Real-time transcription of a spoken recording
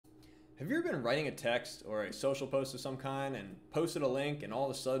Have you ever been writing a text or a social post of some kind and posted a link and all of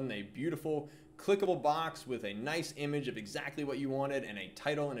a sudden a beautiful clickable box with a nice image of exactly what you wanted and a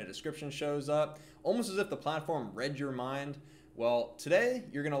title and a description shows up, almost as if the platform read your mind? Well, today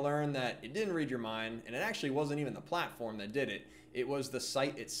you're going to learn that it didn't read your mind, and it actually wasn't even the platform that did it. It was the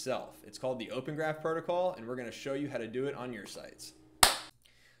site itself. It's called the Open Graph Protocol, and we're going to show you how to do it on your sites.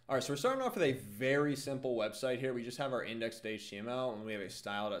 All right, so we're starting off with a very simple website here. We just have our index.html and we have a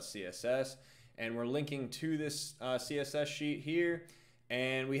style.css, and we're linking to this CSS sheet here.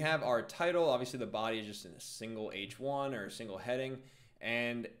 And we have our title. Obviously, the body is just in a single H1 or a single heading.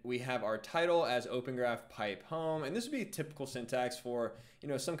 And we have our title as Open Graph Pipe Home. And this would be typical syntax for,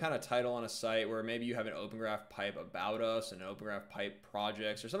 some kind of title on a site where maybe you have an Open Graph Pipe About Us and an Open Graph Pipe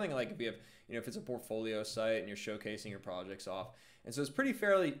Projects, or something like if you have, if it's a portfolio site and you're showcasing your projects off. And so it's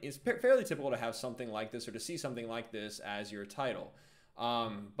fairly typical to have something like this, or to see something like this as your title.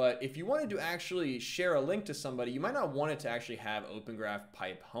 But if you wanted to actually share a link to somebody, you might not want it to actually have Open Graph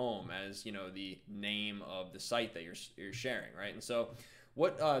Pipe Home as the name of the site that you're sharing, right? And so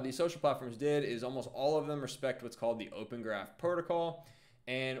what these social platforms did is almost all of them respect what's called the Open Graph Protocol.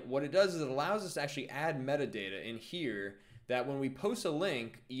 And what it does is it allows us to actually add metadata in here that when we post a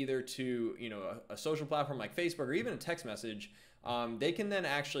link either to a social platform like Facebook or even a text message, they can then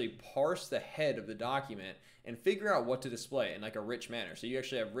actually parse the head of the document and figure out what to display in like a rich manner. So you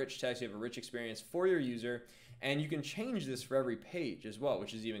actually have rich text, you have a rich experience for your user, and you can change this for every page as well,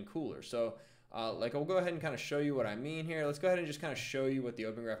 which is even cooler. So like I'll go ahead and kind of show you what I mean here. Let's go ahead and just kind of show you what the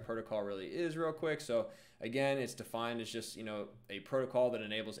Open Graph Protocol really is real quick. So again, it's defined as just a protocol that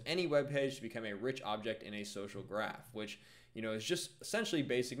enables any web page to become a rich object in a social graph, which is just essentially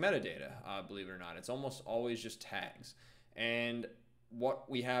basic metadata, believe it or not. It's almost always just tags. And what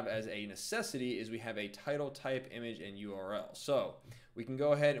we have as a necessity is we have a title, type, image, and URL. So we can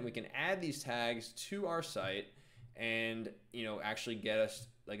go ahead and we can add these tags to our site and actually get us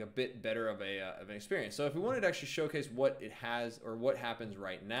like a bit better of an experience. So if we wanted to actually showcase what it has or what happens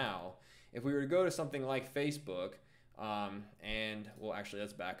right now, if we were to go to something like Facebook,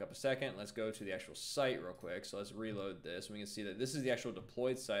 let's back up a second. Let's go to the actual site real quick. So let's reload this. We can see that this is the actual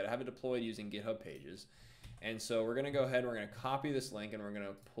deployed site. I have it deployed using GitHub Pages. And so we're going to go ahead and we're going to copy this link and we're going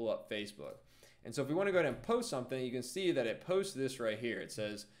to pull up Facebook. And so if we want to go ahead and post something, you can see that it posts this right here. It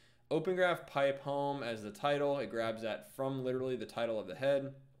says Open Graph Pipe Home as the title. It grabs that from literally the title of the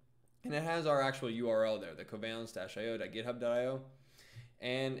head. And it has our actual URL there, the covalence-io.github.io.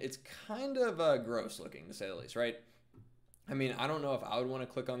 And it's kind of gross looking, to say the least, right? I mean, I don't know if I would want to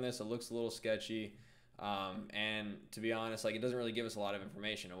click on this. It looks a little sketchy. And to be honest, like it doesn't really give us a lot of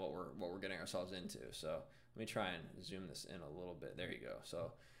information on what we're getting ourselves into. So let me try and zoom this in a little bit. There you go.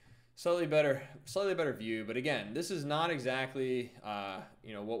 So slightly better view. But again, this is not exactly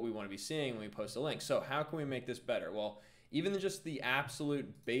what we want to be seeing when we post a link. So how can we make this better? Well, even just the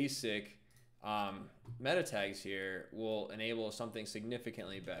absolute basic meta tags here will enable something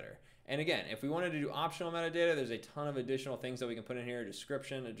significantly better. And again, if we wanted to do optional metadata, there's a ton of additional things that we can put in here. A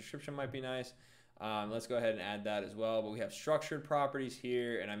description might be nice. Let's go ahead and add that as well. But we have structured properties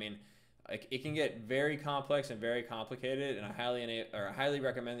here, and I mean, like it can get very complex and very complicated. And I highly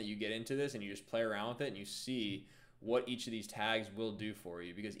recommend that you get into this and you just play around with it and you see what each of these tags will do for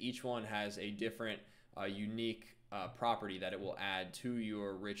you, because each one has a different, unique property that it will add to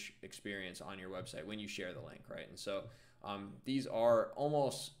your rich experience on your website when you share the link, right? And so these are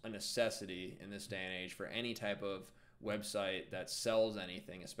almost a necessity in this day and age for any type of website that sells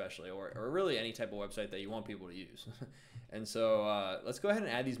anything, especially, or really any type of website that you want people to use. And so let's go ahead and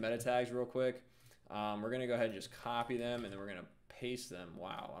add these meta tags real quick. We're going to go ahead and just copy them, and then we're going to paste them.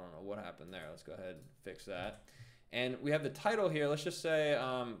 Wow, I don't know what happened there. Let's go ahead and fix that. And we have the title here. Let's just say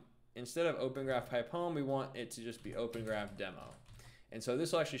instead of Open Graph Pipe Home, we want it to just be Open Graph Demo. And so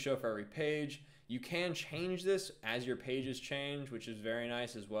this will actually show for every page. You can change this as your pages change, which is very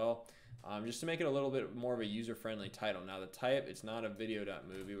nice as well. Just to make it a little bit more of a user-friendly title. Now the type, it's not a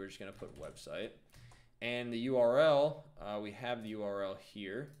video.movie. We're just going to put website. And the URL, we have the URL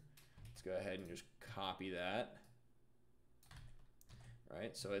here. Let's go ahead and just copy that.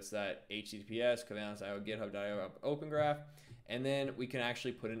 Right, so it's that https covalence.io github.io Open Graph. And then we can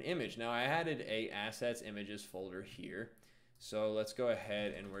actually put an image. Now I added a assets images folder here. So let's go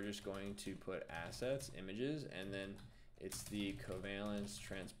ahead and we're just going to put assets images, and then it's the covalence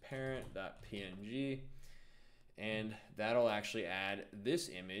transparent.png, and that'll actually add this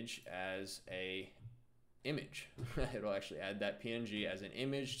image as a image. It'll actually add that PNG as an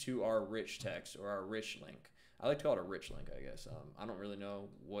image to our rich text or our rich link. I like to call it a rich link, I guess. I don't really know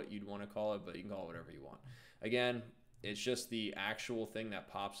what you'd want to call it, but you can call it whatever you want. Again, It's just the actual thing that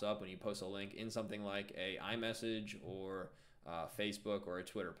pops up when you post a link in something like a iMessage or Facebook or a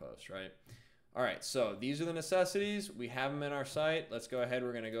Twitter post, right? All right, so these are the necessities. We have them in our site. Let's go ahead.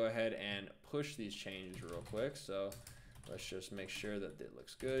 We're going to go ahead and push these changes real quick. So let's just make sure that it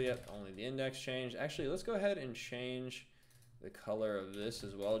looks good. Yep, only the index changed. Actually, let's go ahead and change the color of this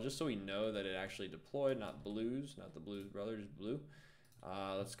as well, just so we know that it actually deployed, not blues, not the Blues Brothers, blue.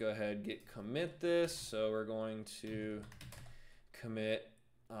 Let's go ahead and commit this. So we're going to commit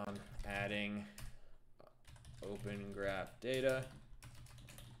adding open graph data.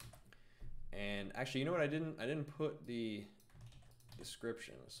 And actually, you know what? I didn't put the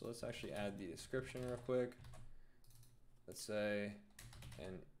description. So let's actually add the description real quick. Let's say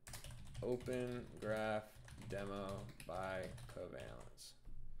an open graph demo by Covalence.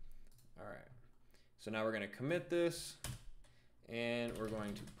 All right. So now we're going to commit this and we're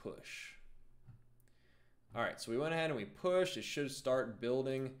going to push. All right. So we went ahead and we pushed. It should start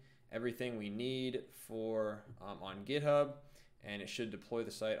building everything we need for on GitHub. And it should deploy the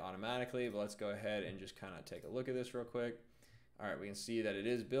site automatically, but let's go ahead and just kind of take a look at this real quick. All right, we can see that it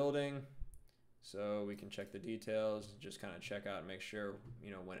is building. So we can check the details, just kind of check out and make sure, you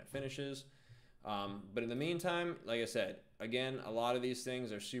know, when it finishes. But in the meantime, like I said, again, a lot of these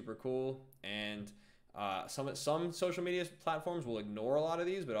things are super cool, and some social media platforms will ignore a lot of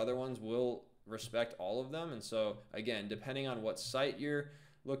these, but other ones will respect all of them. And so again, depending on what site you're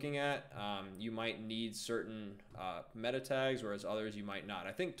looking at, you might need certain meta tags, whereas others you might not.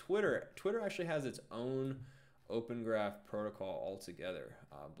 I think Twitter actually has its own open graph protocol altogether,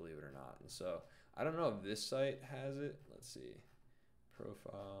 believe it or not. And so I don't know if this site has it. Let's see,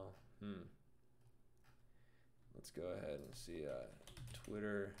 profile. Let's go ahead and see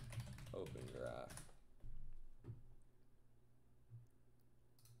Twitter open graph.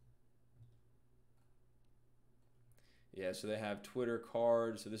 Yeah, so they have Twitter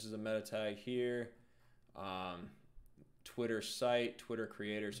card. So this is a meta tag here. Twitter site, Twitter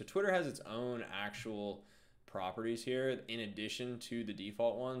creator. So Twitter has its own actual properties here in addition to the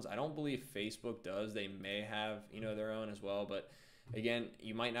default ones. I don't believe Facebook does. They may have, you know, their own as well. But again,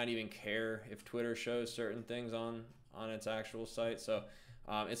 you might not even care if Twitter shows certain things on its actual site. So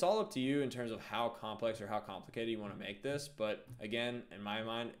it's all up to you in terms of how complex or how complicated you want to make this. But again, in my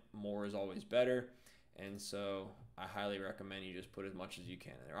mind, more is always better. And so I highly recommend you just put as much as you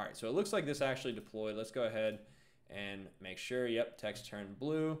can in there. All right, so it looks like this actually deployed. Let's go ahead and make sure, yep, text turned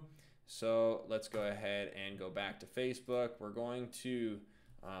blue. So let's go ahead and go back to Facebook. We're going to,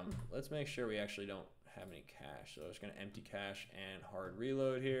 let's make sure we actually don't have any cache. So I'm just gonna empty cache and hard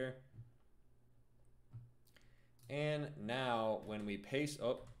reload here. And now when we paste,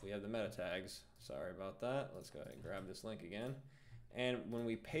 oh, we have the meta tags. Sorry about that. Let's go ahead and grab this link again. And when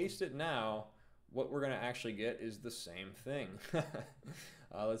we paste it now, what we're going to actually get is the same thing.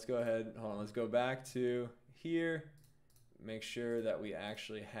 Let's go ahead, hold on, let's go back to here, make sure that we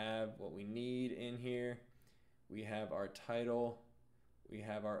actually have what we need in here. We have our title, we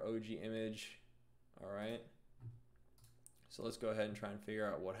have our OG image, all right? So let's go ahead and try and figure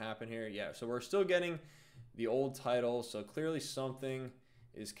out what happened here. Yeah, so we're still getting the old title, so clearly something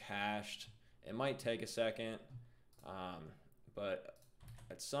is cached. It might take a second, but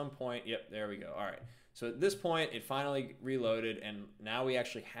at some point, yep, there we go. All right, so at this point, it finally reloaded, and now we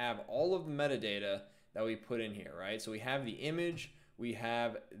actually have all of the metadata that we put in here, right? So we have the image, we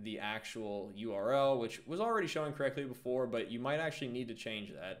have the actual URL, which was already showing correctly before, but you might actually need to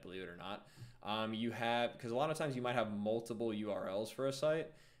change that, believe it or not. You have, because a lot of times you might have multiple URLs for a site,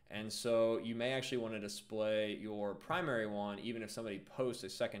 and so you may actually want to display your primary one, even if somebody posts a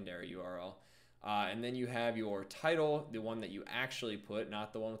secondary URL. And then you have your title, the one that you actually put,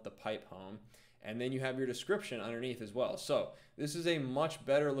 not the one with the pipe home. And then you have your description underneath as well. So this is a much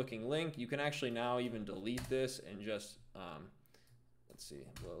better looking link. You can actually now even delete this and just, let's see,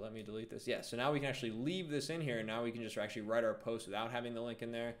 well, let me delete this. Yeah, so now we can actually leave this in here, and now we can just actually write our post without having the link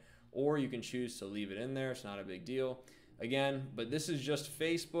in there, or you can choose to leave it in there. It's not a big deal. Again, but this is just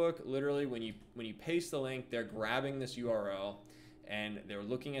Facebook. Literally, when you paste the link, they're grabbing this URL, and they're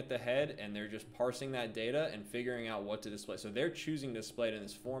looking at the head, and they're just parsing that data and figuring out what to display. So they're choosing to display it in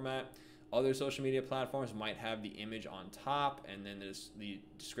this format. Other social media platforms might have the image on top and then there's the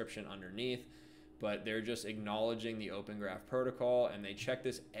description underneath, but they're just acknowledging the Open Graph protocol, and they check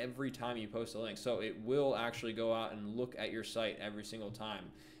this every time you post a link. So it will actually go out and look at your site every single time.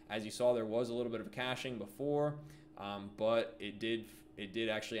 As you saw, there was a little bit of caching before, but it did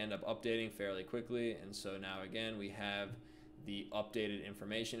actually end up updating fairly quickly. And so now again, we have the updated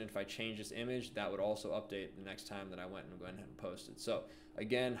information. And if I change this image, that would also update the next time that I went and went ahead and posted. So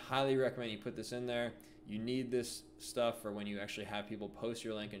again, highly recommend you put this in there. You need this stuff for when you actually have people post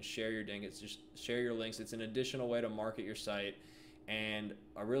your link and share your link. It's just share your links. It's an additional way to market your site. And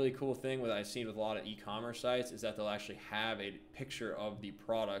a really cool thing that I've seen with a lot of e-commerce sites is that they'll actually have a picture of the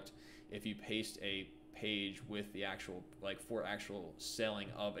product if you paste a page with the actual, like for actual selling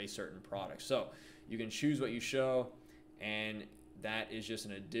of a certain product. So you can choose what you show, and that is just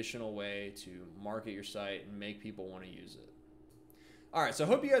an additional way to market your site and make people want to use it. All right, so I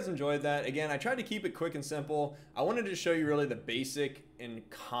hope you guys enjoyed that. Again, I tried to keep it quick and simple. I wanted to show you really the basic and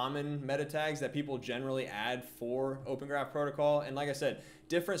common meta tags that people generally add for Open Graph Protocol. And like I said,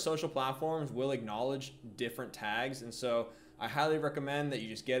 different social platforms will acknowledge different tags. And so I highly recommend that you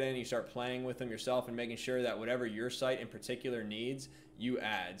just get in, you start playing with them yourself and making sure that whatever your site in particular needs, you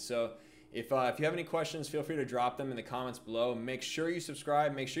add. So if you have any questions, feel free to drop them in the comments below. Make sure you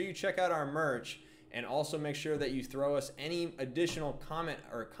subscribe, make sure you check out our merch, and also make sure that you throw us any additional comment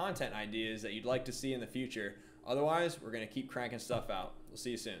or content ideas that you'd like to see in the future. Otherwise, we're going to keep cranking stuff out. We'll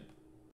see you soon.